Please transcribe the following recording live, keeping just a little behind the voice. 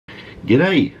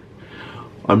G'day,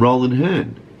 I'm Roland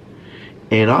Hearn,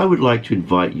 and I would like to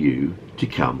invite you to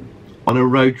come on a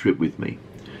road trip with me.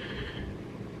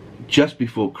 Just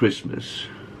before Christmas,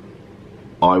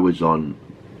 I was on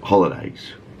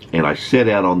holidays and I set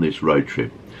out on this road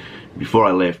trip. Before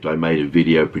I left, I made a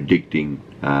video predicting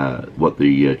what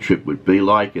the trip would be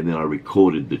like, and then I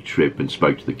recorded the trip and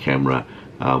spoke to the camera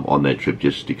on that trip,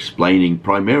 just explaining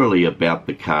primarily about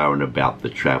the car and about the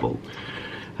travel.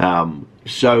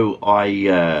 So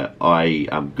I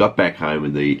got back home,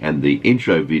 and the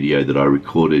intro video that I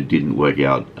recorded didn't work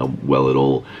out well at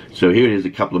all. So here it is a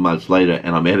couple of months later,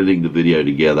 and I'm editing the video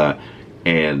together,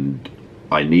 and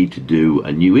I need to do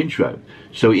a new intro.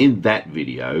 So in that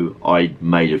video, I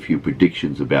made a few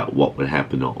predictions about what would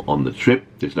happen on the trip.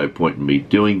 There's no point in me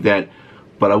doing that,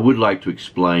 but I would like to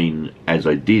explain, as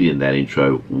I did in that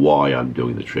intro, why I'm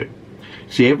doing the trip.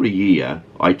 See, every year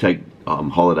I take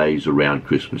holidays around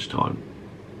Christmas time,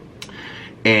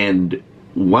 and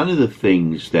one of the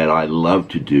things that I love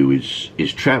to do is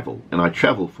travel, and I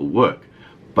travel for work,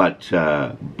 but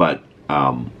I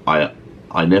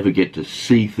never get to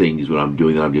see things when I'm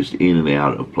doing that. I'm just in and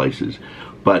out of places.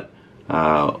 But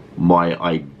my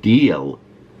ideal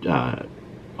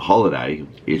holiday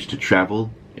is to travel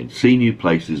and see new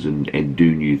places and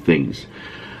do new things.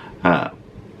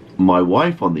 My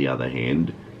wife, on the other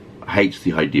hand, hates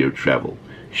the idea of travel.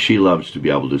 She loves to be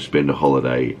able to spend a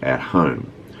holiday at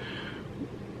home.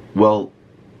 Well,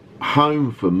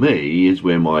 home for me is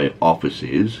where my office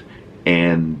is,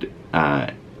 and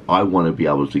I want to be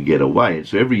able to get away. And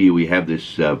so every year we have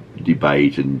this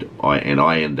debate, and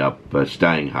I end up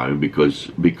staying home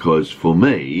because for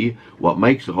me, what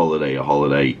makes a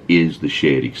holiday is the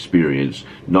shared experience,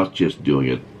 not just doing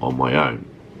it on my own.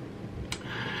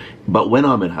 But when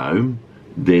I'm at home,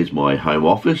 there's my home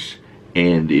office,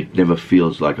 and it never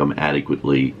feels like I'm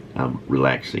adequately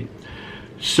relaxing.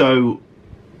 So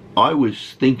I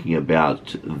was thinking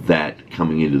about that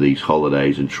coming into these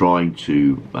holidays and trying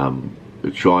to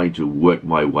work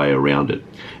my way around it.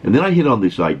 And then I hit on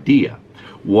this idea: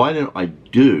 why don't I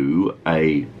do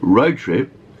a road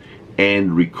trip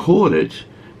and record it,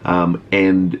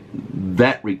 and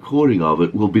that recording of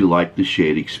it will be like the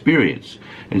shared experience.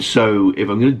 And so if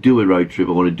I'm going to do a road trip,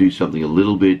 I want to do something a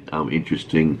little bit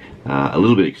interesting, a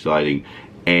little bit exciting.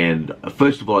 And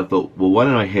first of all, I thought, well, why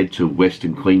don't I head to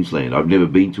Western Queensland? I've never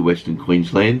been to Western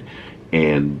Queensland,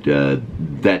 and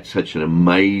that's such an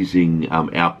amazing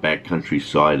outback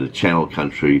countryside, the Channel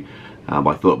Country.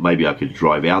 I thought maybe I could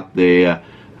drive out there,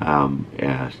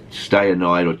 stay a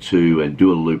night or two, and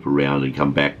do a loop around and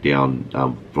come back down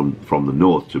from the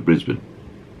north to Brisbane.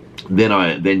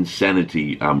 Then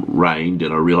sanity reigned,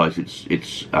 and I realised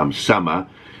it's summer.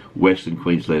 Western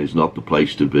Queensland is not the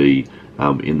place to be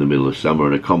in the middle of summer,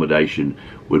 and accommodation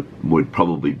would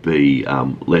probably be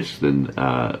less than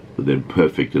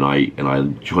perfect, and I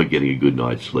enjoy getting a good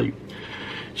night's sleep.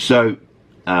 So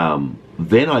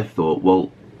then I thought,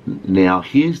 well, now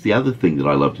here's the other thing that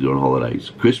I love to do on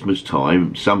holidays. Christmas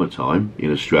time, summertime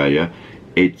in Australia,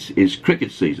 it's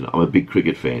cricket season. I'm a big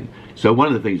cricket fan. So one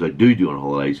of the things I do on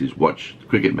holidays is watch the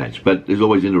cricket match, but there's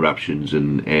always interruptions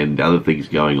and other things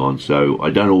going on, so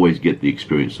I don't always get the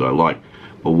experience that I like.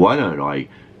 But why don't I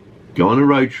go on a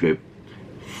road trip,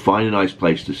 find a nice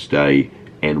place to stay,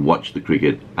 and watch the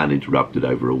cricket uninterrupted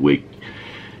over a week?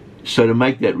 So to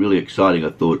make that really exciting,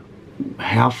 I thought,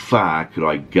 how far could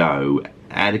I go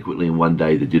adequately in one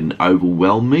day that didn't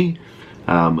overwhelm me,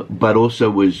 but also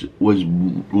was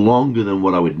longer than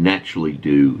what I would naturally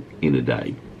do in a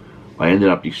day? I ended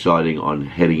up deciding on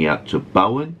heading out to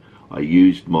Bowen. I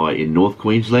used in North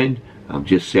Queensland,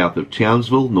 just south of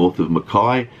Townsville, north of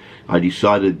Mackay. I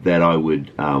decided that I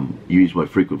would use my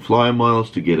frequent flyer miles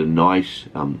to get a nice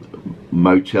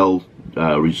motel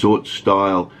resort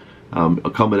style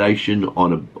accommodation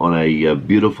on a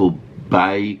beautiful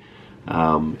bay,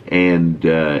 and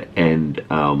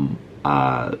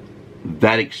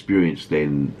that experience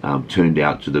then turned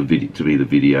out to be the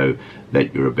video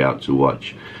that you're about to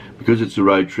watch. Because it's a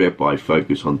road trip, I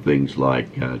focus on things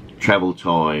like travel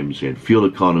times and fuel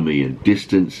economy and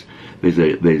distance.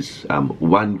 There's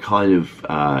one kind of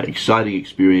exciting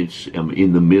experience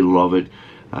in the middle of it,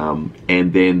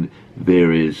 and then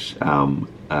there is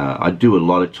I do a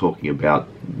lot of talking about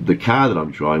the car that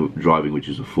I'm driving, which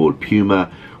is a Ford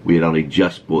Puma. We had only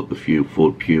just bought the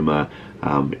Ford Puma.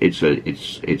 It's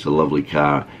a lovely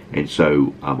car, and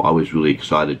so I was really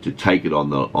excited to take it on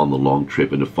the long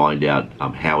trip and to find out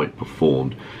how it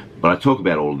performed. But I talk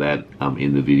about all of that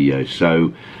in the video.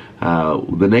 So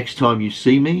the next time you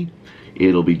see me,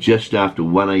 It'll be just after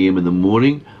 1 a.m. in the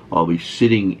morning. I'll be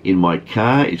sitting in my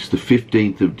car. It's the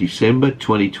 15th of December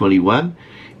 2021,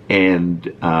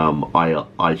 and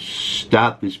I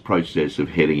start this process of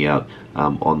heading out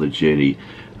on the journey.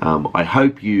 I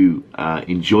hope you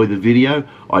enjoy the video.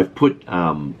 I've put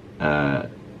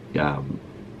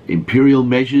imperial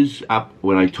measures up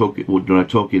when I talk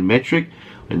in metric.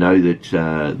 I know that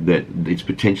that it's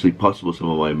potentially possible some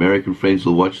of my American friends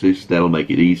will watch this. That'll make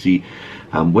it easy.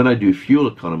 When I do fuel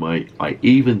economy, I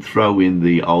even throw in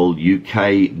the old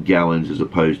UK gallons as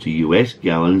opposed to US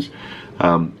gallons,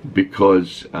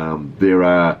 because there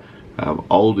are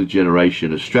older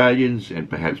generation Australians and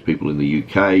perhaps people in the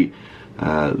UK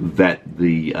that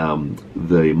the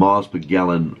miles per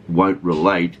gallon won't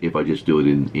relate if I just do it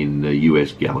in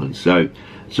US gallons. So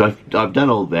I've done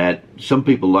all that. Some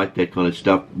people like that kind of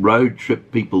stuff. Road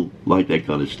trip people like that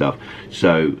kind of stuff.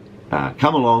 So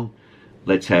come along,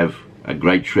 let's have a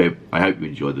great trip. I hope you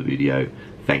enjoy the video.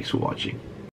 Thanks for watching.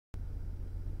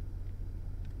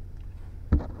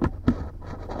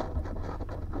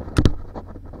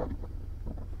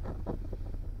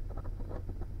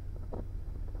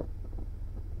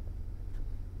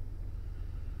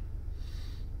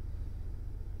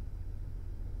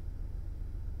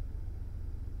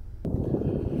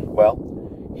 Well,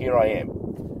 here I am,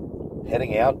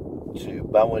 heading out to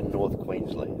Bowen, North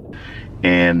Queensland.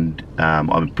 And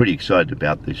I'm pretty excited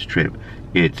about this trip.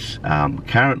 It's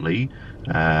currently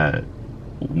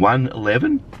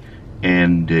 1:11,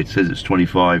 and it says it's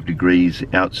 25 degrees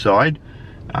outside.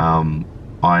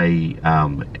 I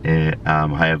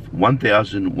have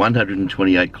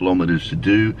 1,128 kilometers to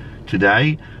do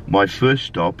today. My first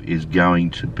stop is going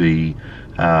to be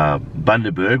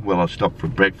Bundaberg, where I'll stop for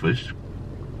breakfast.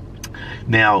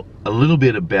 Now, a little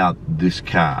bit about this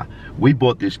car. We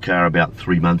bought this car about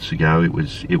 3 months ago.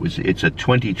 It's a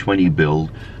 2020 build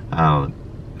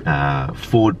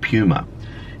Ford Puma,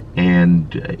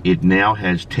 and it now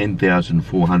has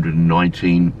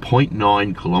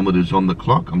 10,419.9 kilometers on the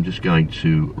clock. I'm just going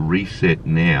to reset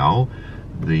now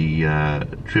the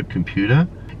trip computer,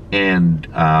 and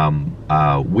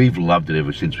we've loved it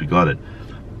ever since we got it.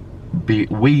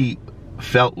 We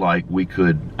felt like we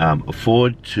could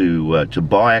afford to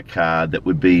buy a car that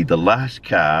would be the last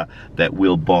car that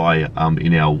we'll buy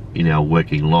in our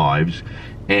working lives.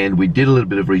 And we did a little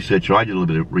bit of research, or I did a little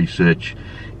bit of research,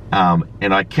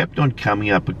 and I kept on coming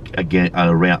up again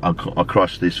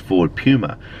across this Ford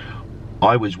Puma.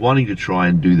 I was wanting to try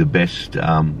and do the best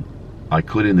I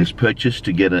could in this purchase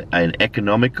to get an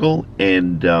economical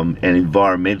and an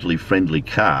environmentally friendly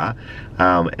car,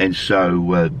 and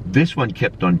so this one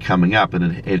kept on coming up,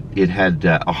 and it had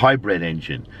a hybrid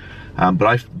engine, but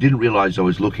I didn't realize I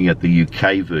was looking at the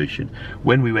UK version.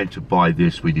 When we went to buy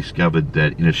this, we discovered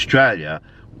that in Australia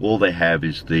all they have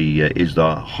is the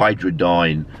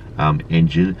Hydrodyne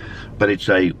engine, but it's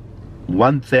a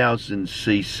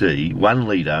 1,000cc 1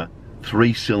 litre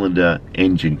 3-cylinder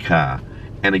engine car,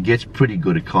 and it gets pretty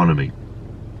good economy.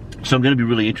 So I'm going to be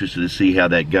really interested to see how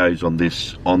that goes on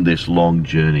this long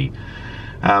journey.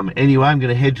 Anyway, I'm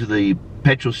going to head to the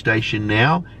petrol station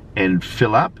now and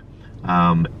fill up,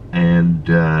 and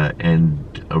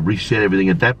reset everything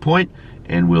at that point,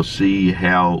 and we'll see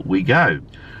how we go.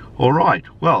 All right.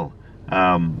 Well,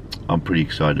 I'm pretty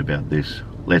excited about this.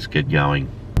 Let's get going.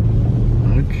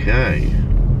 Okay.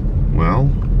 Well,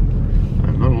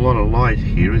 not a lot of light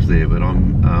here, is there? But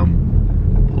I'm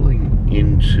pulling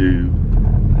into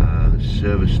the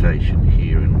service station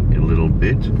here in a little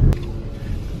bit.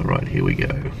 All right, here we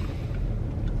go.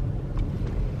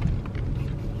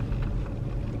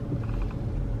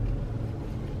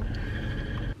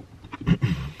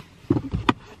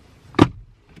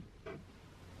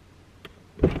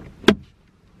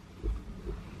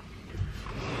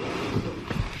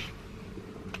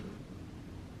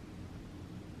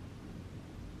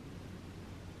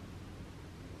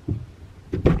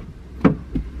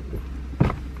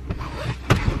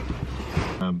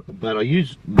 But I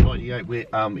use 98, where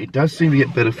it does seem to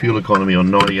get better fuel economy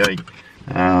on 98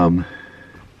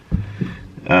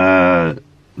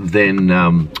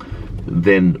 than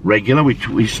regular.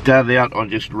 We started out on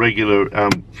just regular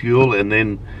fuel, and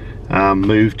then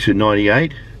moved to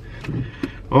 98.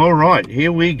 All right,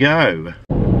 here we go.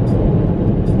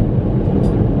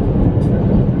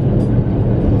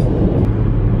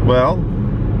 Well,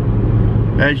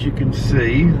 as you can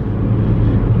see,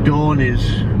 dawn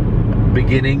is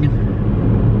beginning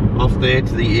off there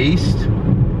to the east.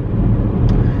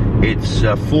 It's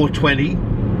 4:20.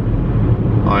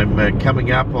 I'm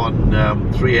coming up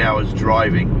on 3 hours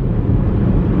driving,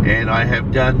 and I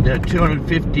have done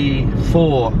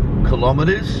 254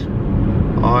 kilometers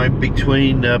I'm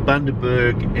between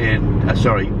Bundaberg and,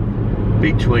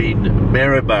 between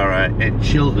Maryborough and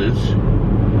Childers,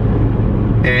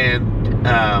 and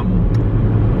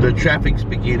the traffic's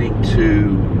beginning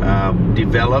to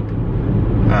develop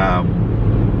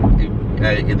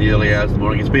in the early hours of the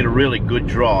morning. It's been a really good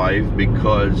drive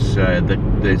because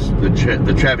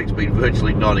the traffic's been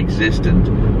virtually non-existent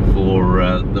for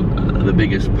the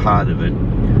biggest part of it.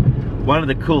 One of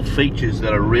the cool features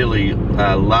that I really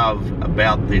love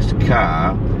about this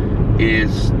car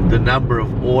is the number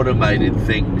of automated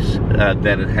things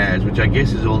that it has, which I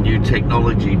guess is all new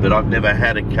technology, but I've never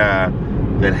had a car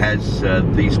that has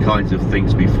these kinds of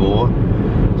things before.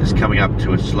 Just coming up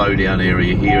to a slowdown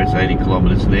area here, it's 80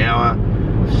 kilometers an hour,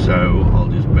 so I'll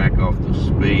just back off the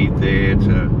speed there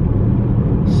to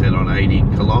set on 80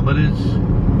 kilometers.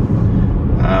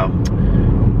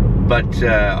 But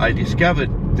I discovered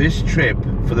this trip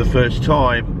for the first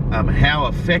time how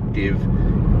effective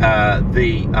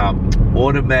the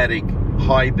automatic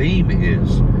high beam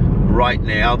is. Right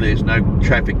now there's no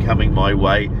traffic coming my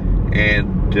way,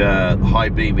 and high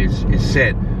beam is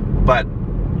set, but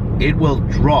it will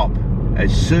drop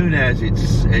as soon as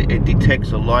it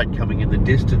detects a light coming in the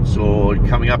distance or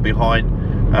coming up behind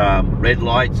red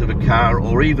lights of a car,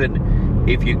 or even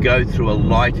if you go through a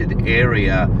lighted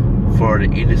area for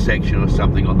an intersection or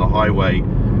something on the highway,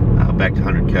 back to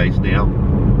 100 k's now,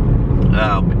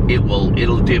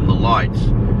 it'll dim the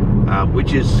lights,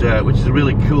 which is a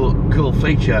really cool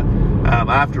feature.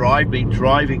 After I've been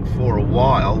driving for a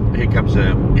while, here comes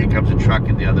a truck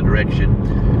in the other direction.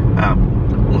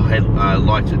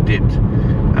 Lights are dipped,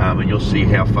 and you'll see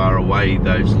how far away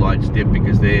those lights dip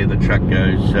because there the truck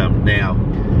goes now.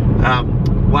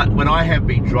 When I have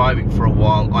been driving for a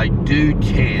while, I do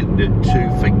tend to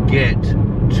forget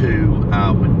to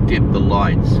dip the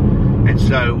lights, and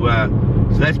so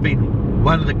that's been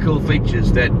one of the cool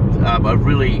features that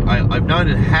I've known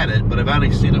it had it, but I've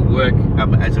only seen it work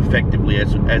as effectively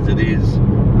as it is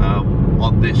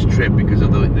on this trip because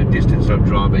of the distance I'm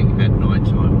driving at night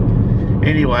time.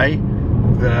 Anyway,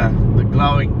 the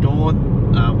glowing dawn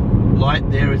light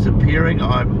there is appearing.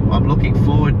 I'm looking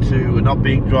forward to not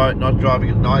driving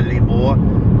at night anymore.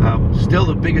 Still,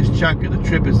 the biggest chunk of the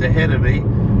trip is ahead of me.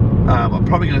 I'm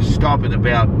probably going to stop in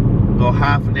about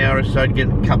half an hour or so to get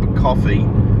a cup of coffee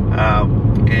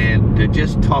and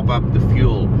just top up the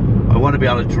fuel. I want to be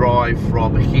able to drive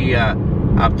from here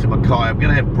up to Mackay. I'm going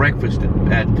to have breakfast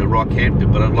at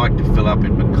Rockhampton, but I'd like to fill up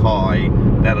in Mackay.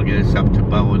 That'll get us up to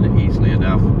Bowen easily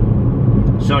enough.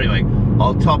 So anyway,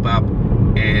 I'll top up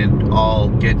and I'll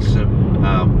get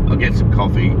some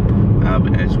coffee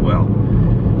as well.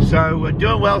 So we're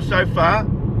doing well so far,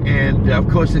 and of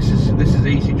course this is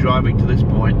easy driving to this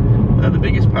point. The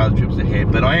biggest part of the trip's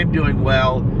ahead, but I am doing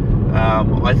well.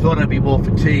 I thought I'd be more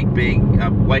fatigued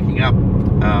waking up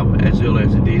as early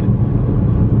as I did.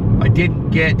 I didn't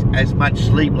get as much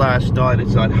sleep last night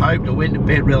as I'd hoped. I went to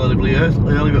bed relatively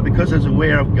early, but because I was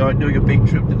aware of doing a big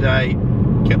trip today,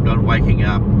 kept on waking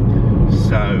up.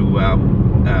 So, well,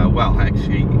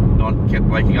 actually, not kept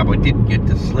waking up. I didn't get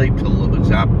to sleep till it was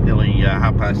up nearly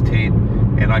 10:30,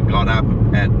 and I got up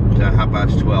at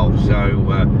 12:30.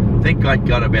 So, I think I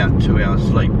got about 2 hours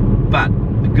sleep. But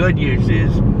the good news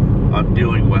is I'm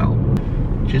doing well.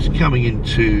 Just coming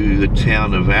into the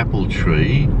town of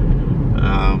Appletree,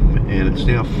 and it's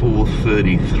now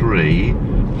 4:33.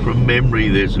 From memory,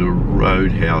 there's a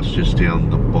roadhouse just down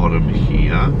the bottom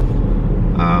here.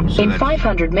 So in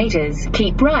 500 meters,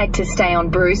 keep right to stay on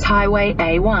Bruce Highway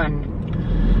A1.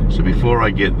 So before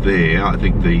I get there, I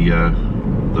think the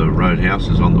roadhouse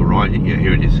is on the right. Yeah,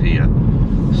 here it is here.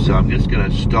 So I'm just going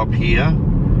to stop here,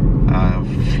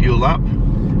 fuel up,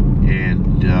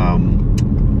 and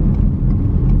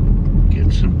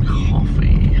get some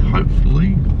coffee,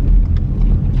 hopefully.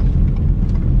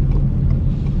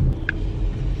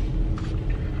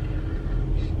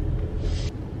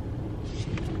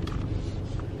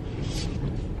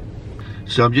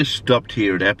 So I'm just stopped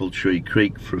here at Appletree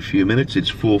Creek for a few minutes. It's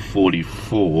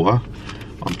 4:44.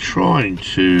 I'm trying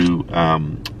to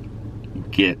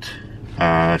get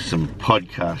some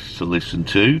podcasts to listen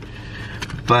to,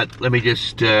 but let me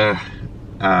just I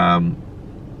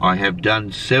have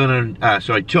done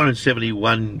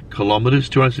 271 kilometers,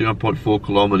 271.4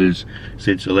 kilometers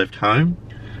since I left home,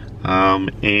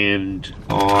 and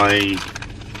I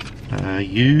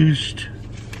used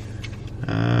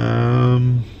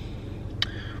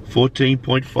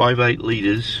 14.58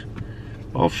 litres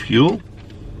of fuel.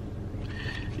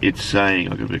 It's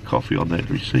saying, I've got a bit of coffee on that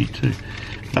receipt too.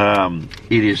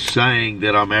 It is saying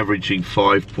that I'm averaging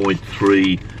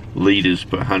 5.3 litres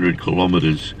per 100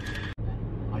 kilometres.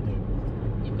 I do.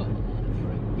 You've got the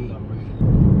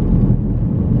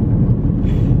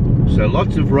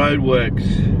lots of roadworks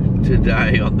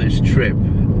today on this trip,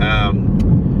 and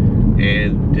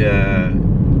it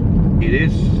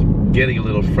is getting a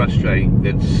little frustrating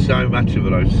that so much of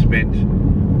it I've spent,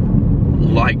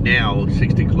 like now,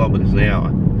 60 kilometers an hour.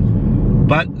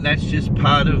 But that's just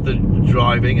part of the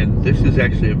driving, and this is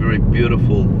actually a very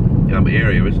beautiful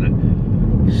area, isn't it?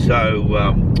 So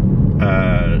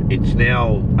it's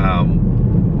now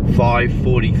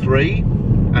 5:43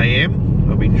 a.m.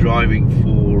 I've been driving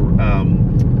for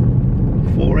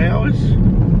 4 hours,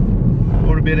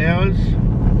 4 and a bit hours.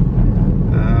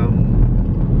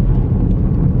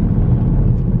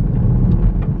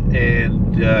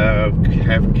 And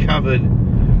have covered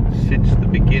since the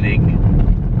beginning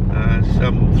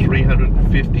some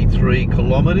 353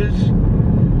 kilometers.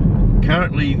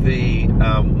 Currently the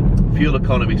fuel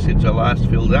economy since I last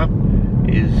filled up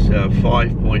is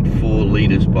 5.4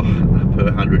 litres per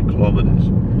 100 kilometers.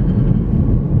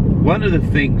 One of the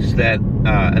things that,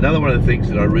 another one of the things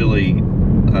that I really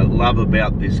love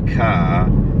about this car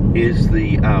is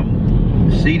the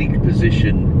seating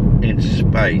position and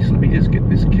space. Let me just get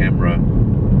this camera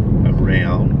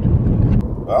around.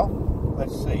 Well,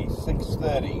 let's see,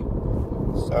 6:30.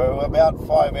 So about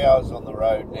 5 hours on the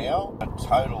road now. A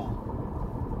total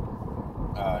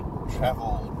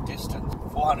travel distance,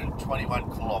 421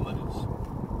 kilometers.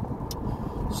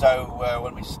 So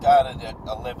when we started at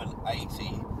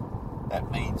 1180,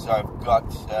 that means I've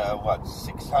got, what,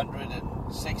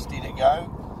 660 to go.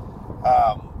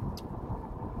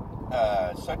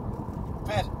 So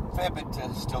fair bit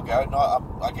to still go. No,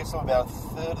 I guess I'm about a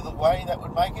third of the way. That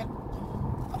would make it.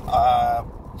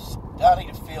 Starting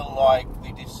to feel like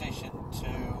the decision to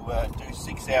do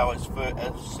 6 hours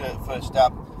first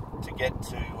up to get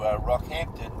to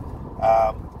Rockhampton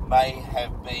may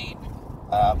have been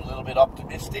a little bit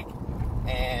optimistic,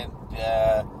 and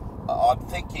I'm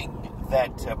thinking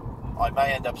that I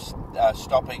may end up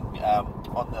stopping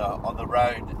on the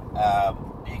road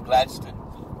near Gladstone,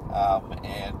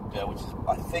 and which is,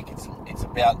 I think it's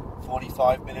about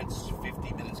 45 minutes,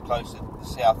 50 minutes closer to the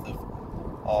south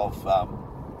of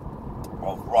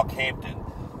Rockhampton,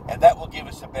 and that will give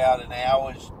us about an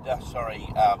hour's,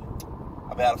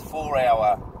 about a 4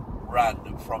 hour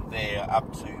run from there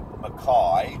up to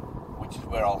Mackay, which is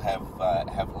where I'll have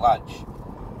lunch.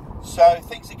 So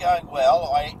things are going well.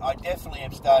 I definitely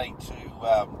am starting to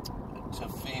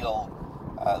feel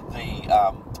the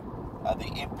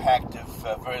impact of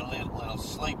very little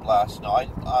sleep last night.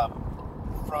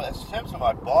 In terms of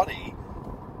my body,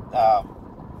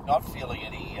 not feeling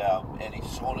any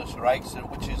soreness or aches,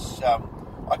 which is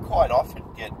I quite often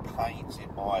get pains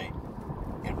in my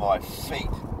feet,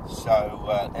 so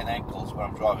and ankles when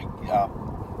I'm driving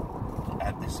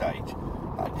at this age.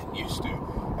 I didn't used to,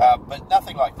 but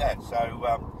nothing like that. So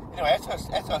anyway, as I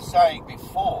was saying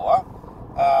before,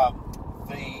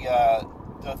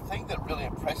 the thing that really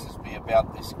impresses me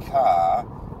about this car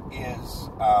is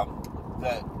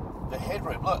the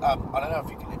headroom. Look, I don't know if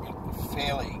you can.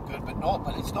 Fairly good, but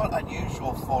it's not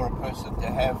unusual for a person to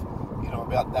have,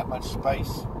 about that much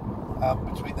space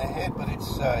between their head. But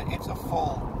it's a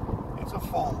full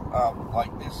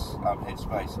like this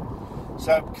headspace.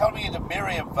 So coming into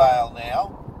Miriam Vale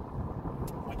now,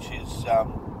 which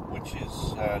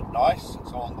is nice.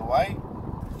 It's along the way.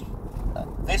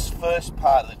 This first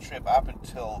part of the trip up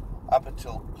until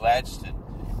Gladstone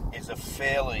is a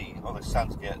fairly. Oh, the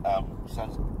sun's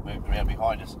moved around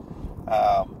behind us.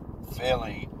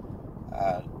 Fairly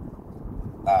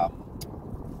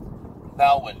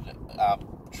Melbourne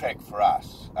trek for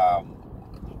us.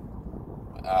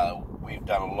 We've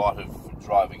done a lot of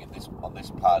driving on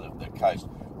this part of the coast.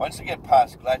 Once I get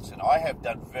past Gladstone, I have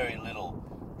done very little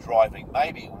driving,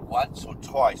 maybe once or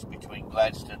twice between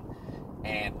Gladstone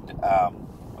and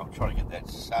I'm trying to get that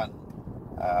sun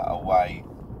away.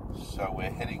 So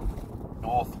we're heading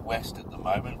northwest at the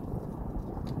moment.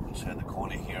 We'll turn the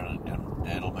corner here and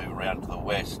it'll move around to the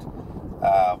west,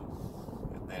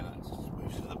 and then it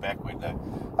moves to the back window.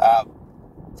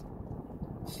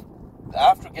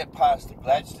 After I get past the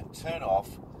Gladstone turnoff,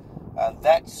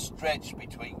 that stretch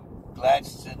between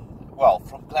Gladstone,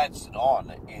 from Gladstone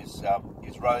on is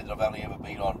road that I've only ever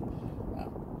been on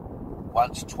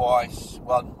once, twice,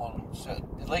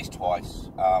 at least twice,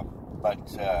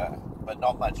 but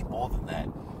not much more than that.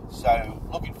 So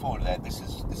looking forward to that. This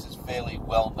is fairly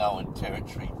well-known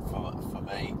territory for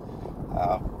me,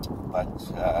 but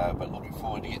looking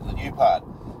forward to getting the new part.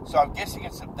 So I'm guessing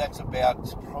that's about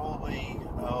probably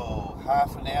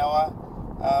half an hour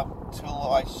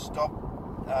till I stop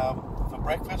for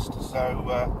breakfast. So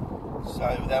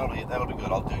that'll be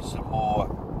good. I'll do some more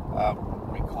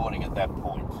recording at that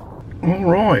point. All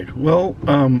right. Well,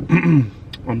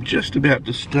 I'm just about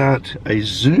to start a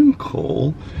Zoom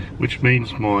call, which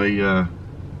means my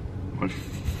my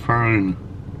phone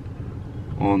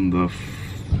on the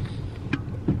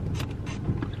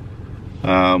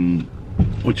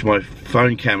which my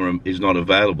phone camera is not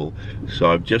available.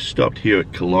 So I've just stopped here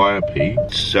at Calliope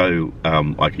so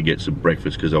I could get some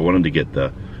breakfast, because I wanted to get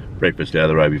the breakfast out of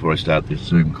the way before I start this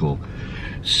Zoom call.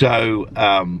 So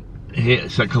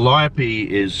so Calliope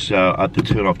is at the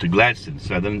turn off to Gladstone.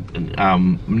 So the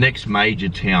next major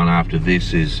town after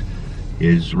this is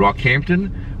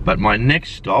Rockhampton, but my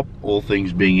next stop, all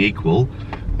things being equal,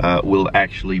 will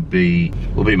actually be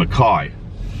Mackay.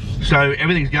 So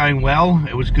everything's going well.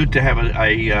 It was good to have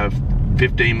a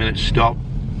 15-minute stop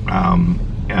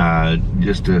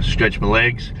just to stretch my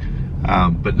legs,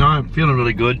 but no, I'm feeling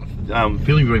really good. I'm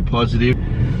feeling very positive.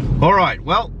 All right,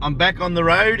 well, I'm back on the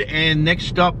road, and next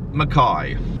stop,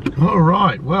 Mackay. All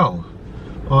right, well,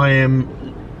 I am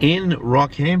in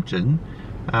Rockhampton,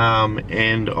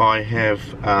 and I have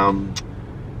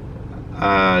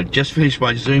just finished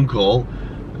my Zoom call,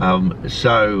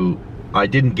 so I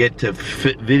didn't get to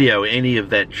video any of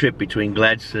that trip between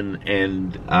Gladstone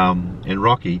and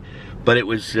Rocky, but it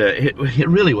was it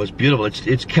really was beautiful.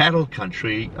 It's cattle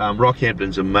country.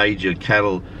 Rockhampton's a major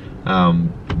cattle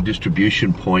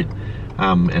distribution point,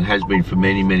 and has been for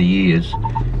many years.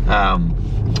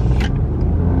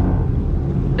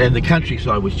 And the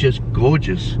countryside was just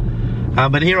gorgeous.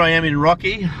 But here I am in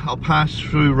Rocky. I'll pass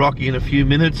through Rocky in a few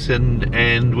minutes,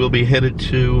 and we'll be headed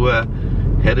to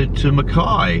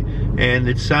Mackay. And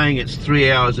it's saying it's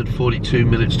 3 hours and 42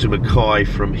 minutes to Mackay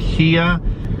from here.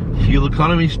 Fuel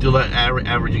economy still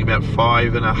averaging about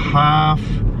 5.5,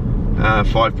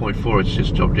 5.4 it's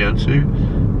just dropped down to.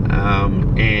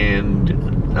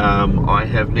 I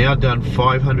have now done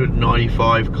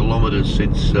 595 kilometers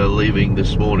since leaving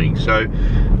this morning, so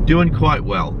doing quite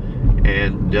well,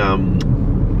 and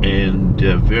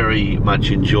very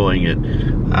much enjoying it.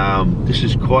 This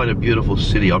is quite a beautiful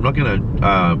city. I'm not going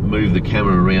to move the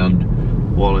camera around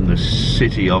while in the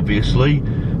city, obviously,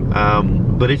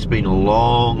 but it's been a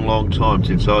long time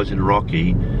since I was in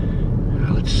Rocky.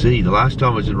 Let's see, the last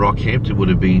time I was in Rockhampton would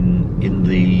have been in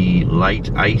the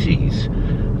late 80s,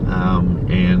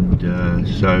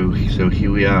 so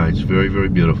here we are. It's very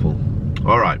beautiful.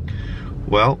 All right,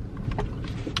 well,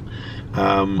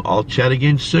 I'll chat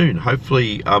again soon,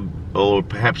 hopefully, or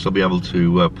perhaps I'll be able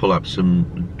to pull up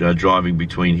some driving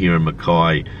between here and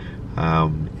Mackay.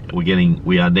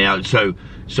 We are now, so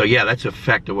yeah, that's a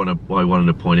fact I wanted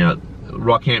to point out.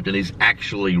 Rockhampton is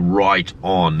actually right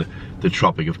on the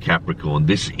Tropic of Capricorn.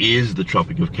 This is the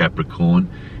Tropic of Capricorn,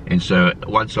 and so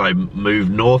once I move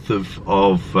north of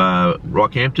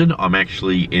Rockhampton, I'm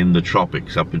actually in the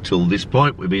tropics. Up until this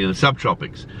point, we've been in the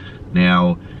subtropics.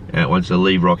 Now, once I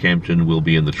leave Rockhampton, we'll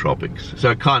be in the tropics.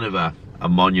 So kind of a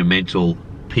monumental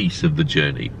piece of the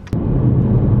journey.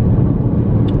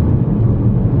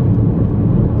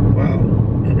 Well,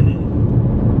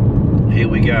 here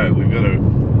we go. We've got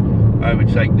to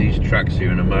overtake these trucks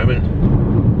here in a moment.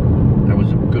 That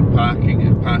was a good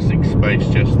passing space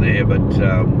just there, but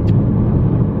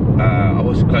I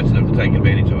wasn't close enough to take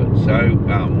advantage of it. So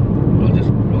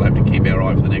we'll have to keep our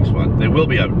eye for the next one. There will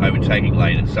be an overtaking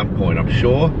lane at some point, I'm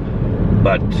sure,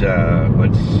 but I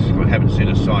haven't seen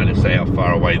a sign to say how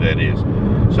far away that is.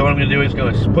 So what I'm going to do is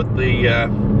going to put the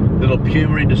little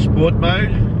Puma into sport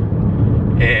mode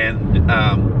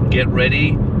and get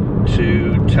ready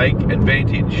to take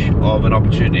advantage of an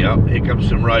opportunity. Oh, here comes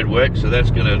some road work, so that's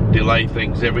going to delay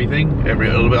things, everything a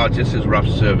little bit. Oh, it just says rough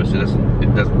service.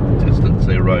 It doesn't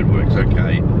say road works.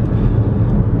 Okay.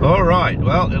 All right.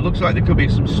 Well, it looks like there could be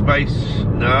some space.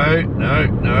 No,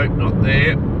 not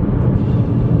there.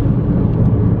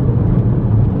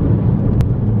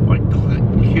 My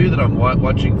cue that I'm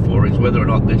watching for is whether or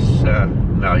not this.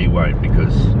 No, he won't,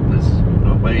 because this.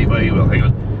 Oh, maybe he will. Hang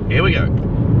on. Here we go.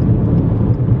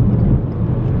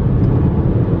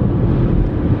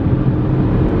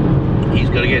 He's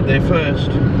got to get there first.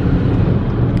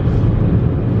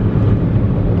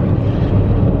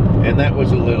 And that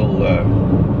was a little,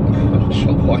 I'm not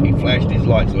sure why he flashed his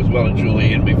lights. I was well and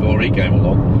truly in before he came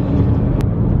along.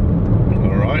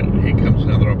 Alright, here comes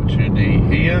another opportunity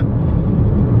here.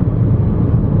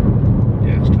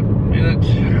 Just a minute.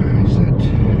 Is that...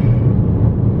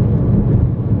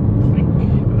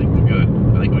 I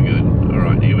think we're good.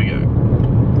 Alright, here we go.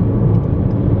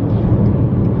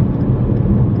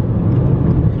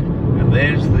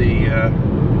 There's the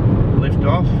lift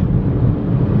off.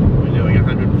 We're doing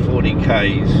 140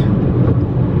 Ks.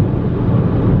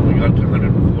 We got to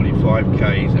 145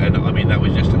 Ks, and I mean that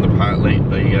was just in the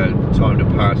the time to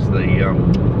pass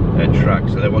that truck,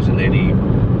 so there wasn't any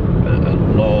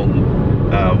long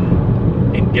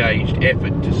engaged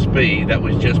effort to speed. That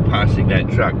was just passing that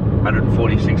truck,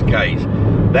 146 k's.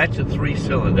 That's a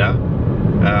 3-cylinder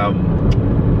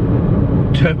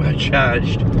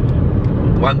turbocharged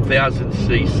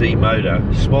 1000cc motor,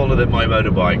 smaller than my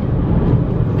motorbike.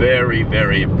 Very,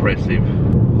 very impressive.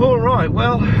 All right,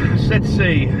 well, let's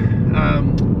see.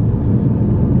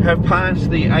 Have passed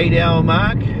the 8-hour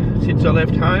mark since I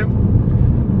left home,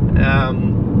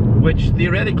 which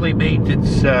theoretically means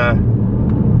it's 4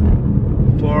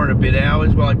 and a bit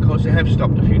hours. Well, of course I have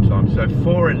stopped a few times, so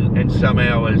 4 and some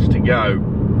hours to go,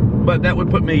 but that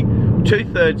would put me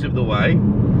 2/3 of the way,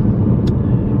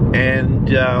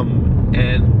 and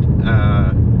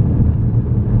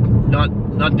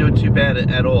not doing too bad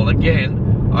at all. Again,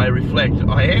 I reflect,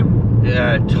 I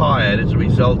am tired as a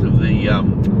result of the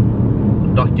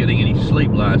not getting any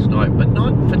sleep last night, but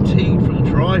not fatigued from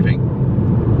driving.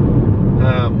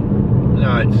 No,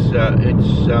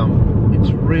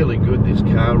 it's really good, this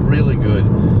car, really good.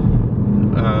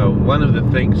 One of the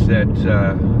things that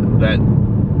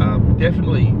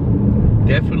definitely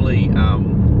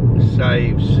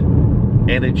saves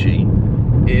energy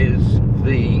is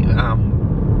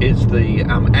the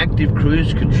active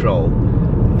cruise control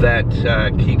that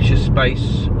keeps you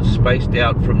spaced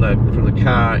out from the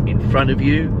car in front of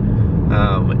you,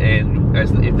 and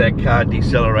if that car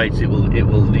decelerates, it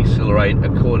will decelerate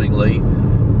accordingly,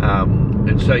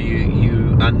 and so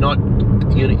you are not,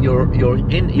 your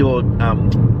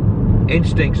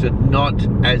instincts are not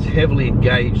as heavily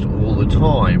engaged all the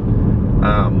time,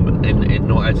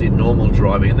 as in normal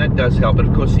driving, and that does help. But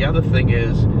of course, the other thing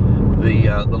is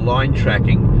the line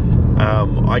tracking.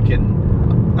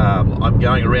 I'm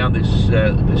going around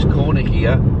this corner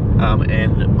here,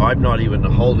 and I'm not even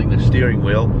holding the steering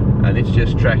wheel, and it's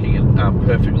just tracking it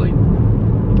perfectly.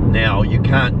 Now, you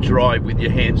can't drive with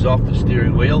your hands off the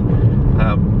steering wheel,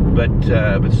 but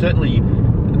certainly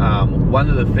one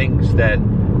of the things that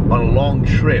on a long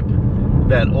trip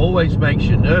that always makes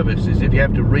you nervous is if you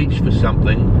have to reach for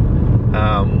something,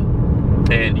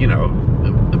 and you know,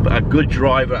 a good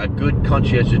driver, a good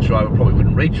conscientious driver probably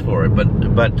wouldn't reach for it, but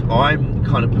I'm the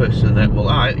kind of person that, well,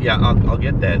 yeah, I'll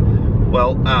get that.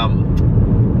 Well,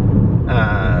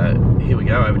 here we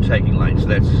go, overtaking lane, so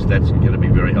that's going to be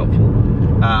very helpful.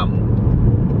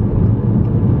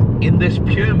 In this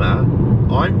Puma,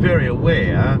 I'm very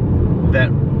aware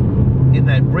that in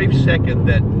that brief second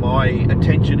that my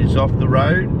attention is off the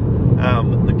road,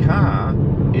 the car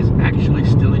is actually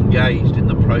still engaged in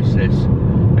the process,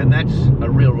 and that's a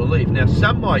real relief. Now,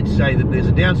 some might say that there's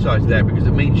a downside to that because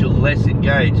it means you're less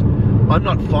engaged. I'm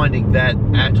not finding that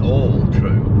at all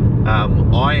true.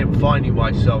 I am finding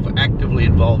myself actively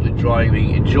involved in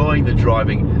driving, enjoying the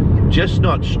driving, just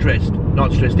not stressed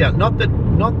out. Not that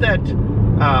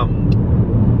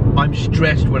I'm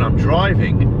stressed when I'm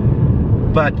driving,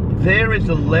 but there is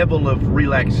a level of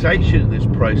relaxation in this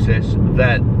process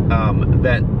that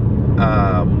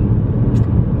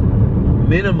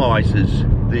minimizes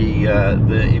the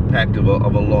impact of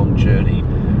a long journey.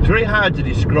 It's very hard to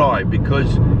describe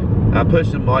because a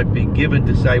person might be given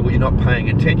to say, well, you're not paying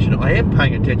attention. I am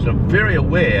paying attention. I'm very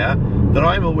aware that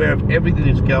I'm aware of everything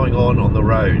that's going on the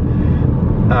road.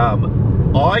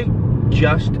 I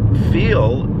just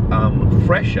feel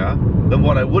fresher than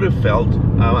what I would have felt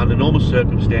under normal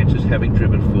circumstances, having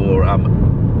driven for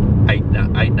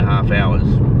 8.5 hours.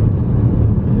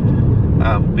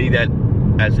 Be that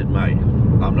as it may,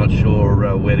 I'm not sure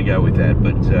where to go with that,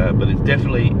 but it's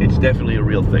definitely a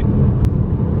real thing.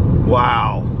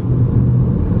 Wow.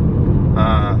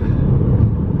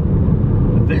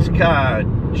 This car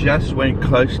just went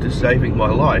close to saving my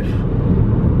life.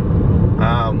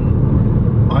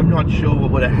 I'm not sure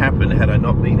what would have happened had I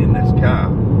not been in this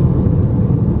car.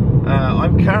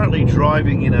 I'm currently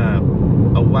driving in a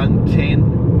 110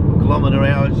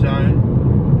 km/h zone,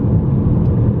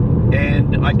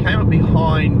 and I came up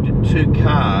behind two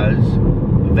cars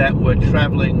that were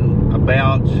traveling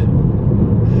about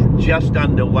just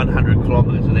under 100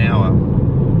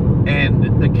 km/h,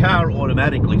 and the car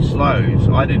automatically slows.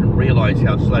 I didn't realize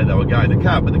how slow they were going,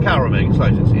 but the car automatically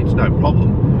slows. It's no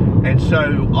problem. And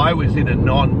so I was in a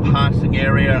non-passing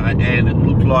area, and it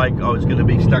looked like I was going to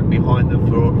be stuck behind them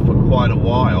for quite a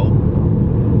while.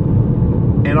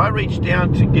 And I reached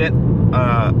down to get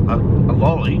a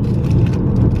lolly,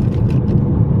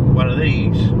 one of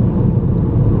these.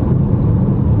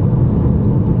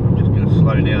 I'm just going to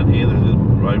slow down here. There's a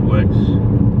roadworks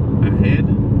ahead.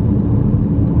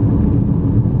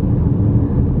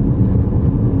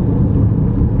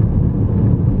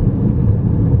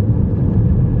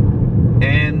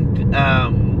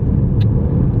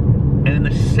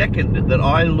 that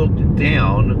I looked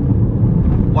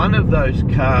down, one of those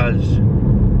cars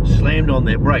slammed on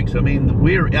their brakes. I mean,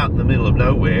 we're out in the middle of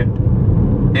nowhere,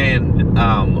 and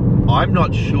I'm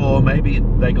not sure, maybe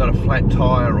they got a flat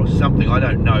tire or something, I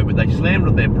don't know, but they slammed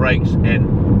on their brakes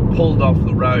and pulled off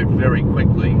the road very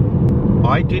quickly.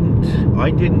 I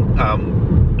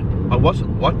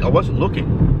wasn't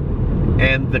looking,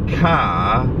 and the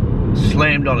car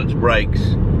slammed on its brakes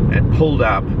and pulled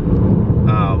up.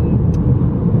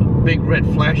 Big red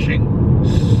flashing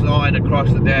sign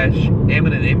across the dash,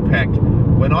 imminent impact.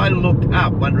 When I looked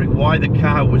up, wondering why the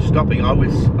car was stopping, I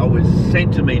was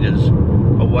centimeters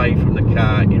away from the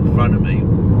car in front of me.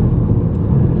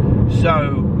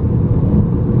 So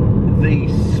the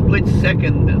split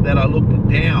second that I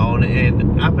looked down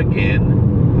and up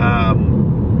again,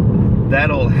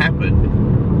 that all happened.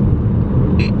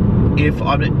 If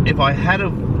I had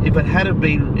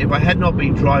not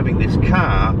been driving this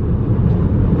car,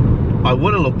 I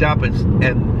would have looked up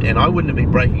and I wouldn't have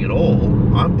been braking at all.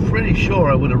 I'm pretty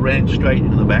sure I would have ran straight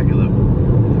into the back of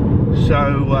them.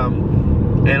 So,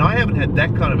 and I haven't had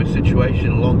that kind of a situation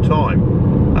in a long time.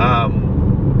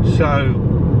 So,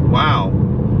 wow.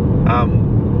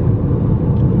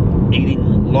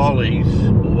 Eating lollies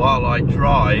while I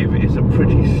drive is a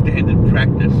pretty standard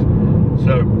practice.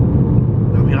 So,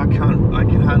 I mean, I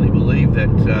can hardly believe that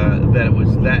that it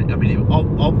was that. I mean,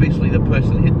 obviously the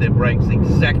person hit their brakes the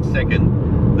exact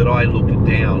second that I looked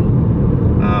down,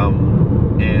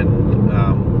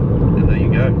 and there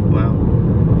you go. Well,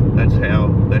 that's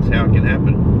how it can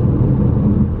happen.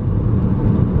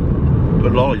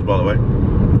 Good lollies, by the way.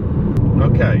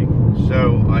 Okay,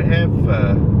 so I have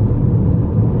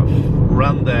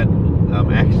run that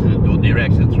accident or near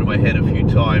accident through my head a few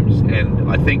times,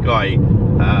 and I think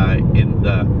in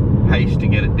the haste to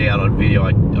get it down on video,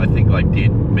 I think I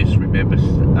did misremember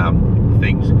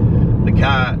things. The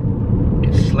car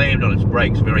slammed on its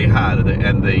brakes very hard,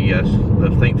 and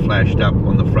the thing flashed up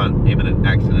on the front, imminent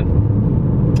accident.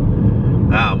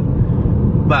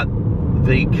 But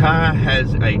the car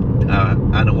has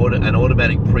an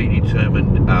automatic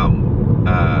predetermined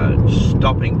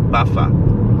stopping buffer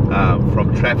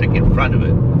from traffic in front of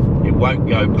it. It won't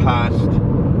go past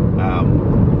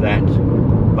that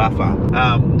buffer.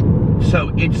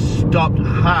 So it stopped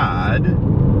hard,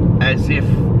 as if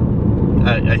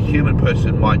a human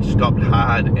person might stop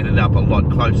hard and ended up a lot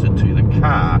closer to the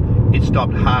car. It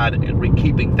stopped hard and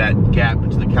keeping that gap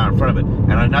to the car in front of it.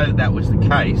 And I know that was the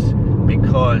case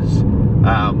because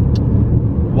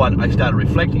what I started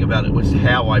reflecting about it was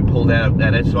how I pulled out of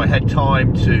that. And so I had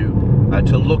time to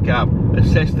look up,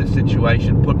 assess the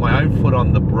situation, put my own foot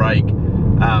on the brake,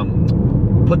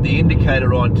 put the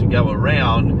indicator on to go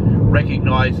around,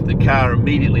 recognize that the car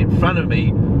immediately in front of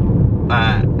me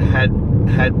had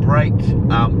braked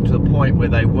to the point where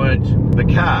they weren't. The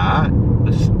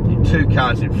two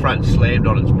cars in front slammed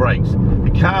on its brakes.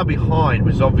 The car behind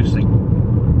was obviously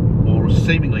or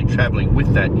seemingly traveling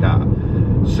with that car.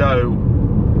 So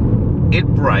it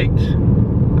braked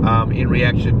in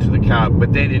reaction to the car,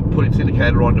 but then it put its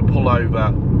indicator on to pull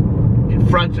over in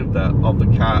front of the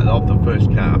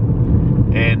first car,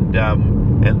 and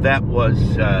that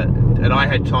was and I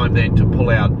had time then to pull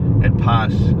out and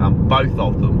pass both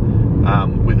of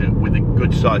them with a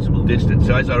good sizable distance.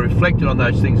 So as I reflected on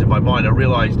those things in my mind, I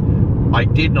realized I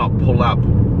did not pull up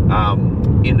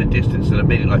in the distance that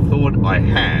immediately I thought I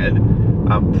had.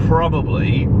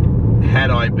 Probably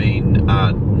had I been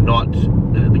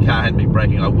the car hadn't been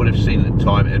braking, I would have seen it in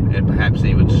time and perhaps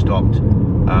even stopped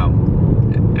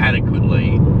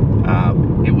adequately.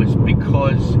 It was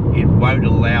because it won't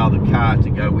allow the car to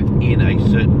go within a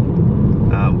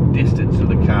certain distance of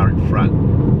the car in front.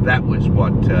 That was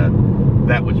what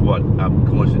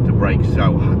caused it to brake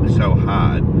so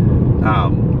hard.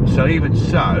 So even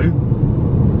so,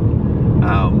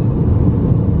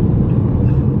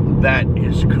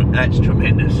 that's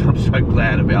tremendous. I'm so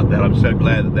glad about that. I'm so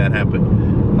glad that happened.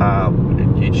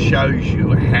 It shows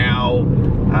you how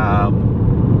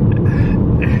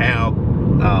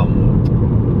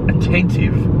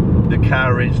attentive the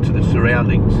car is to the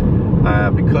surroundings.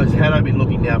 Because had I been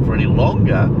looking down for any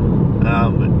longer,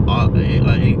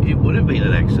 it would have been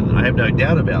an accident. I have no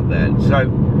doubt about that. So,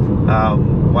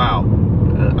 wow.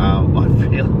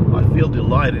 I feel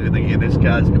delighted in this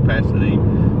car's capacity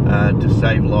to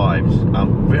save lives.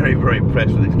 I'm very, very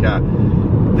impressed with this car.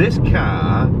 This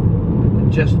car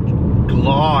just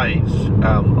glides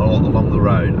along the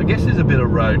road. I guess there's a bit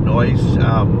of road noise,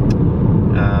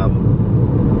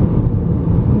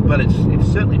 but it's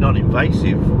certainly not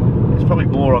invasive. It's probably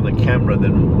more on the camera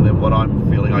than what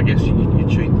I'm feeling. I guess you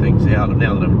tune things out, and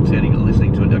now that I'm standing and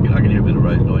listening to it, I can hear a bit of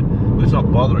road noise, but it's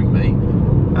not bothering me.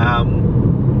 I'm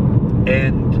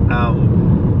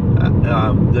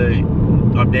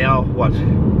now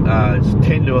it's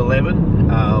 10 to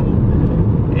 11,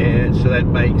 and so that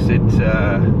makes it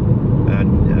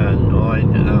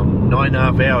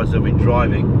 9.5 hours I've been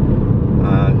driving,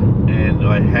 and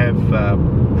I have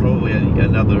probably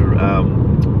another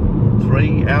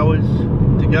 3 hours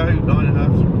to go.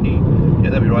 9.5, yeah,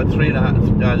 that'd be right.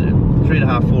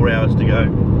 3.5, 4 hours to go.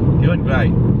 Doing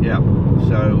great, yeah.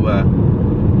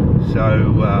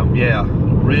 Yeah,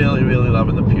 really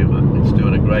loving the Puma. It's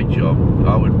doing a great job.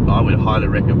 I would highly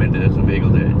recommend it as a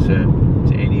vehicle to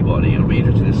anybody. It'll be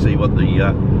interesting to see what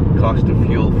the cost of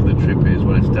fuel for the trip is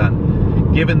when it's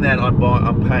done. Given that I'm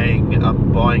buying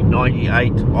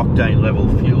 98 octane level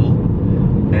fuel,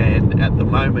 and at the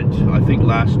moment, I think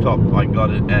last stop I got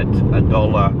it at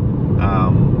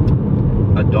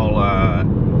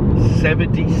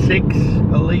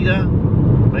 $1.76 a litre.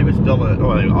 Maybe it's $1.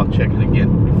 Oh, I'll check it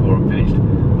again before I'm finished.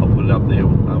 I'll put it up there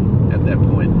at that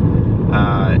point.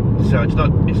 So it's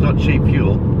not cheap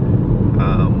fuel,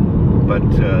 but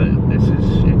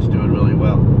it's doing really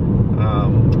well.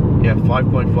 Yeah,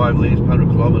 5.5 litres per 100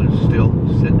 kilometres still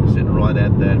sitting right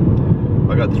at that.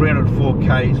 I got 304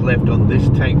 k's left on this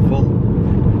tank full,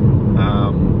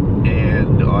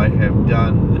 and I have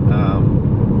done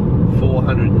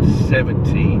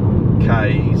 470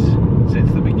 k's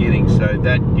since the beginning. So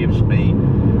that gives me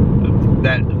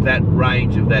that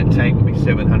range of that tank will be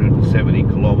 770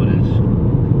 kilometres.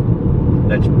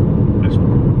 That's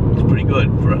pretty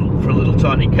good for a little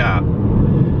tiny car.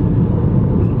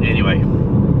 Anyway,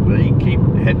 we keep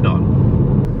heading on.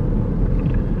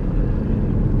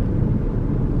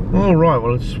 All right,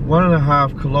 well, it's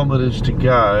 1.5 kilometres to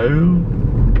go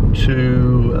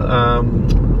to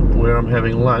where I'm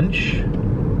having lunch,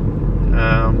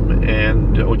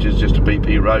 and which is just a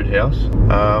BP Roadhouse.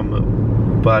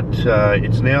 But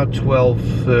it's now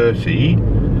 12:30,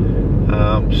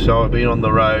 so I've been on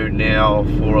the road now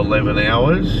for 11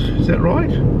 hours. Is that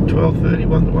right? 12:30,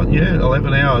 yeah,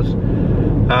 11 hours.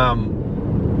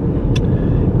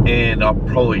 And I'll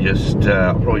probably just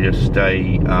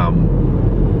stay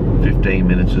 15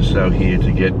 minutes or so here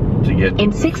to get.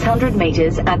 In 600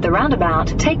 meters at the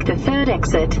roundabout, take the third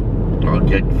exit. I'll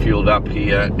get fueled up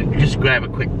here, just grab a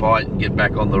quick bite and get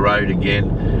back on the road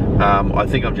again. I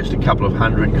think I'm just a couple of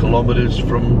 100 kilometers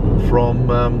from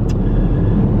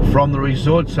the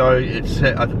resort, so it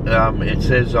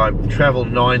says I've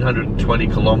traveled 920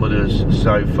 kilometers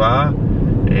so far,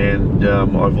 and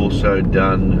I've also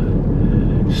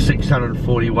done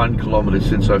 641 kilometers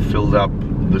since I filled up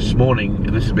this morning.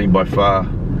 This has been by far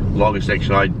the longest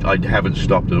section. I haven't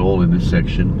stopped at all in this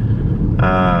section.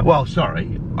 Well,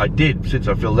 sorry, I did. Since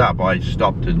I filled up, I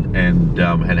stopped and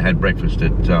had breakfast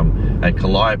at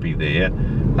Calliope there.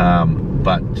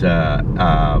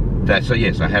 So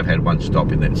yes, I have had one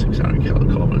stop in that 600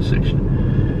 kilometer section.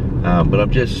 But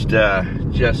I'm just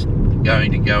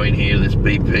going to go in here to this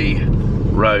BP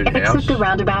Roadhouse. Exit the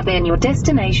roundabout, then your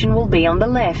destination will be on the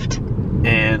left.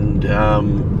 And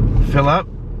fill up.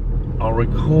 I'll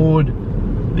record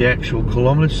the actual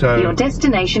kilometres. So your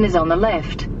destination is on the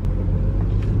left.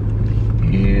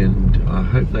 And I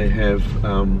hope they have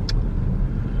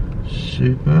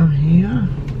super here.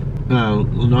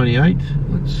 98.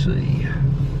 Let's see.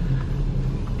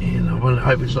 And I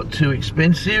hope it's not too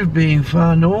expensive, being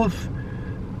far north.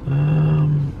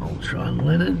 I'll try and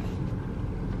let it.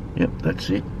 Yep, that's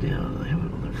it. Down there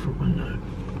on the front window.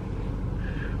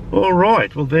 All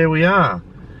right. Well, there we are.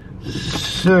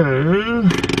 So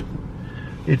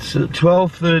it's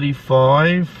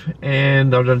 12:35,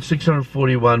 and I've done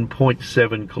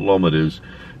 641.7 kilometres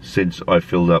since I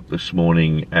filled up this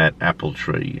morning at Apple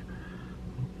Tree.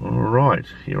 All right,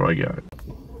 here I go.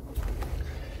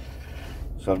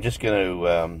 So I'm just going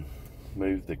to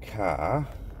move the car,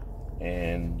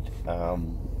 and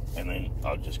then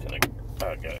I'm just going to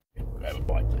go grab a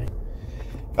bite there.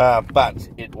 But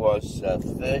it was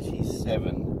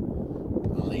 37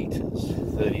 litres.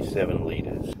 37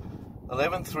 litres.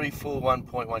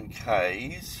 11,341.1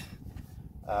 k's,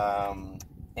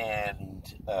 and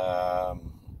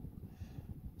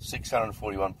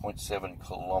 641.7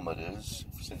 kilometres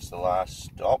since the last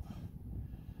stop,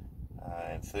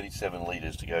 and 37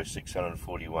 litres to go,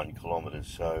 641 kilometres.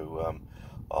 So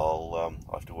I'll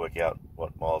have to work out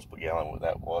what miles per gallon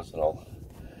that was, and I'll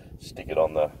stick it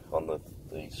on the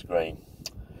screen.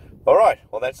 All right,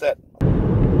 well, that's that.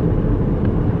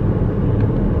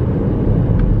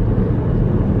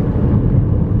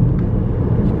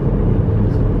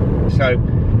 So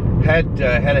Had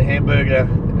a hamburger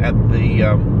at the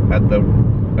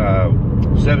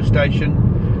service station.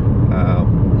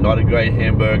 Not a great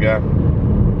hamburger.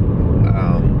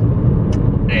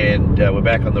 And we're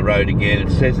back on the road again.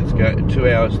 It says it's 2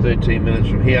 hours 13 minutes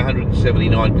from here,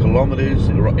 179 kilometers.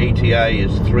 ETA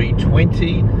is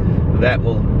 320. That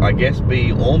will, I guess,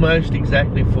 be almost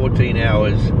exactly 14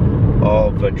 hours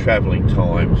of traveling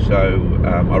time. So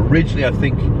originally I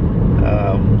think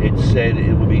it said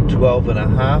it would be 12 and a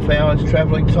half hours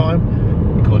traveling time,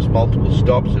 because multiple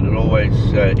stops, and it always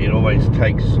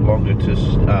takes longer to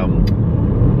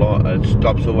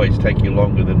stops always take you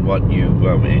longer than what you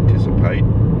anticipate.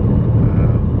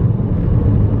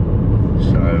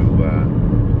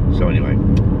 So anyway,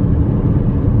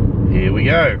 here we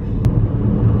go.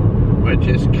 We're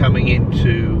just coming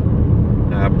into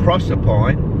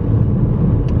Proserpine,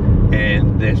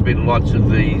 and there's been lots of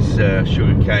these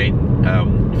sugarcane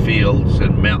fields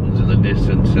and mountains in the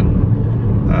distance,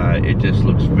 and it just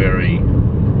looks very,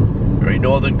 very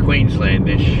northern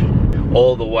Queenslandish,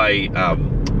 all the way up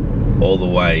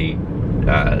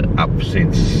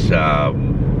since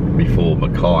before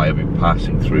Mackay. I've been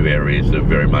passing through areas that are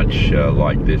very much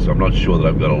like this. I'm not sure that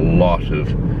I've got a lot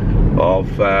of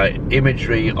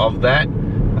imagery of that,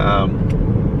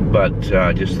 but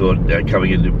I just thought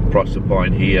coming into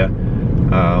Proserpine here,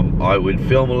 I would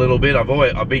film a little bit.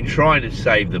 I've been trying to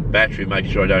save the battery, make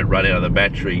sure I don't run out of the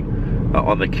battery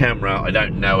on the camera. I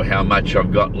don't know how much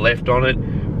I've got left on it,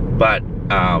 but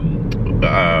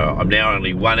I'm now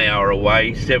only 1 hour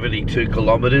away, 72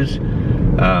 kilometers,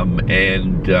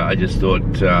 and I just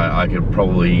thought I could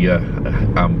probably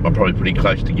I'm probably pretty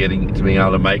close to being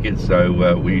able to make it, so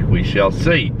we shall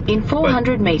see. In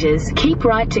 400 meters, keep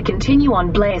right to continue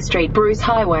on Blair Street, Bruce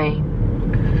Highway.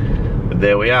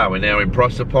 There we are. We're now in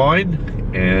Proserpine,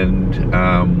 and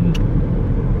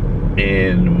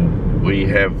we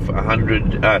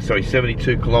have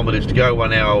 72 kilometers to go,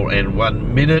 1 hour and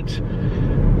 1 minute.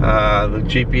 The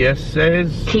GPS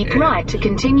says. Keep right to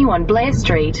continue on Blair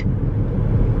Street.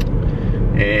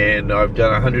 And I've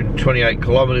done 128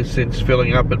 kilometers since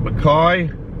filling up at Mackay.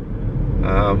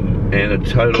 And a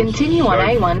total. Continue on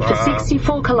A1 for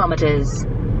 64 kilometers.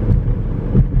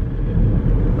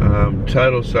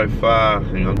 Total so far,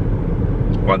 hang on,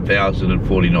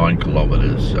 1,049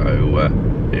 kilometers. So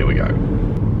there we go.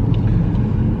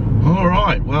 All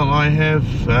right. Well, I have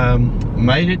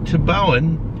made it to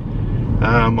Bowen.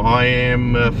 I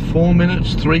am 4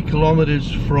 minutes, 3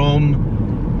 kilometers from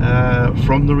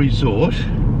the resort,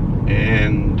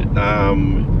 and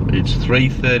it's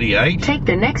 3:38. Take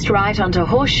the next right onto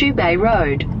Horseshoe Bay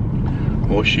Road.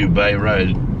 Horseshoe Bay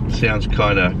Road sounds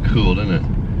kind of cool, doesn't it?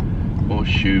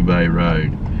 Horseshoe Bay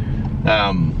Road.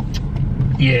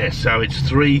 Yeah, so it's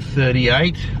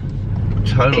 3:38.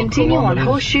 Total Continue kilometers. on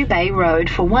Horseshoe Bay Road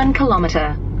for 1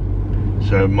 kilometer.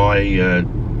 So my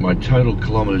total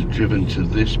kilometers driven to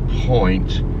this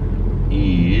point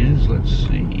is, let's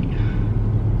see,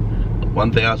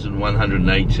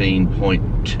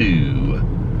 1,118.2.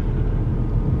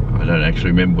 I don't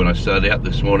actually remember when I started out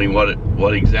this morning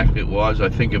what exactly it was. I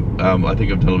think I've done a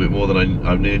little bit more than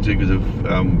I've needed to, because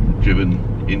I've driven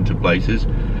into places.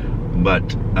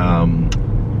 But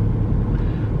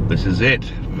this is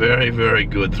it. Very, very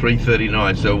good.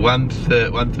 3:39. So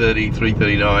 1:30,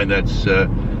 3:39. That's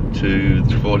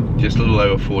just a little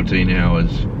over 14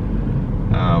 hours.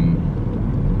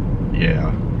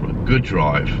 Yeah, good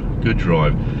drive. Good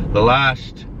drive. The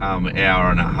last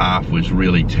hour and a half was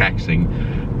really taxing,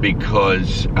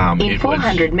 because in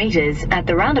 400 meters at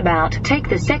the roundabout, take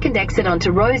the second exit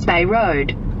onto Rose Bay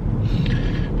Road.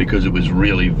 Because it was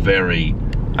really very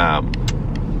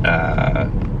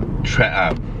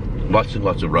lots and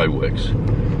lots of roadworks.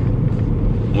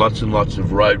 Lots and lots of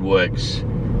roadworks,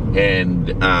 and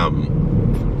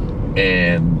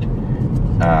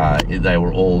they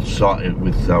were all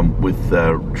with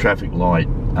traffic light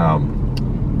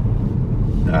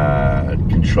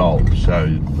control. So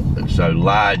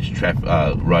large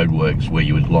roadworks where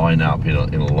you would line up in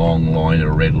a long line at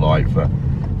a red light for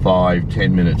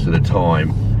 5-10 minutes at a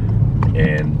time,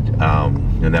 and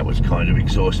that was kind of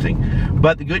exhausting.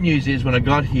 But the good news is, when I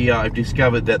got here, I've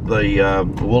discovered that the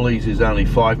Woolies is only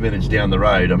 5 minutes down the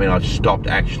road. I mean, I've stopped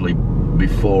actually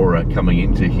before coming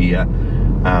into here.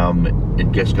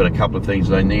 It just got a couple of things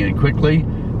that I needed quickly,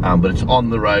 but it's on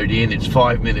the road in. It's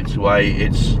 5 minutes away.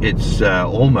 It's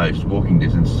almost walking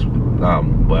distance.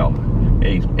 Well,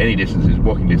 any distance is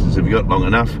walking distance if you got long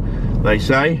enough, they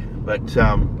say. But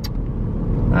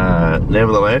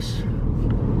nevertheless,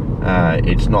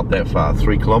 it's not that far.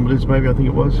 3 kilometers, maybe, I think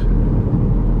it was.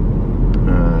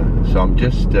 So I'm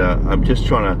just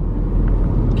trying to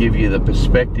give you the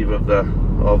perspective of the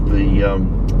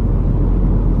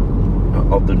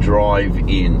drive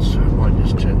in. So I might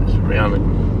just turn this around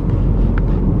and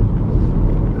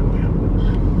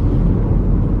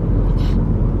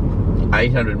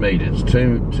 800 meters,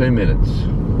 2 minutes.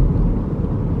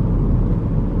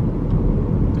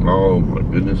 Oh my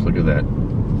goodness, look at that.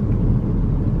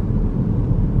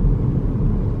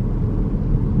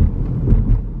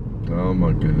 Oh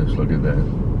my goodness, look at that.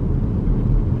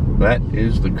 That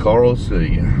is the Coral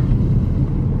Sea,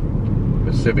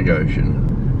 Pacific Ocean.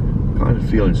 Kind of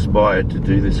feel inspired to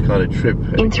do this kind of trip.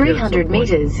 In 300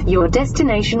 meters, your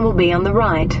destination will be on the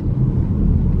right.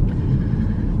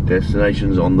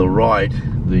 Destination's on the right,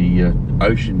 the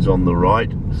ocean's on the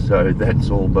right, so that's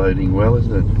all boding well,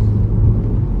 isn't it?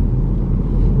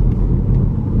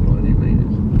 90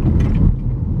 meters.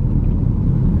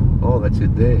 Oh, that's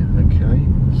it there. Okay,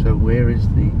 so where is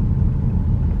the?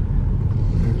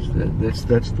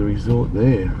 That's the resort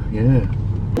there. Yeah.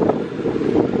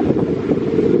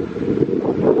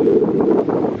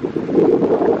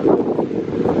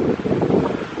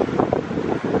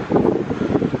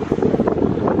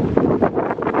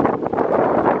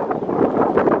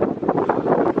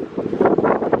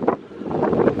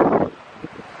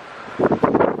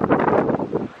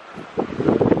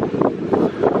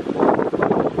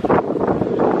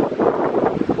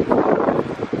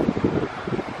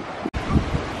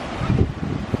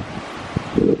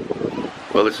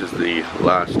 Well, this is the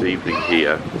last evening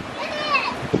here,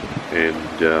 and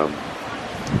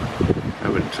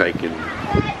haven't taken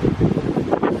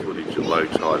any footage of low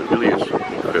tide. It really is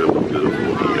incredibly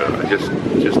beautiful here.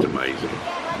 Just amazing.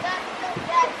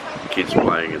 Kids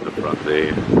playing in the front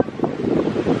there.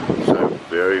 So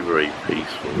very, very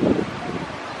peaceful.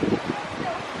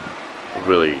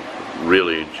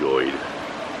 Really enjoyed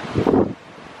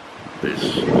this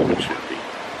opportunity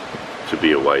to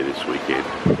be away this weekend.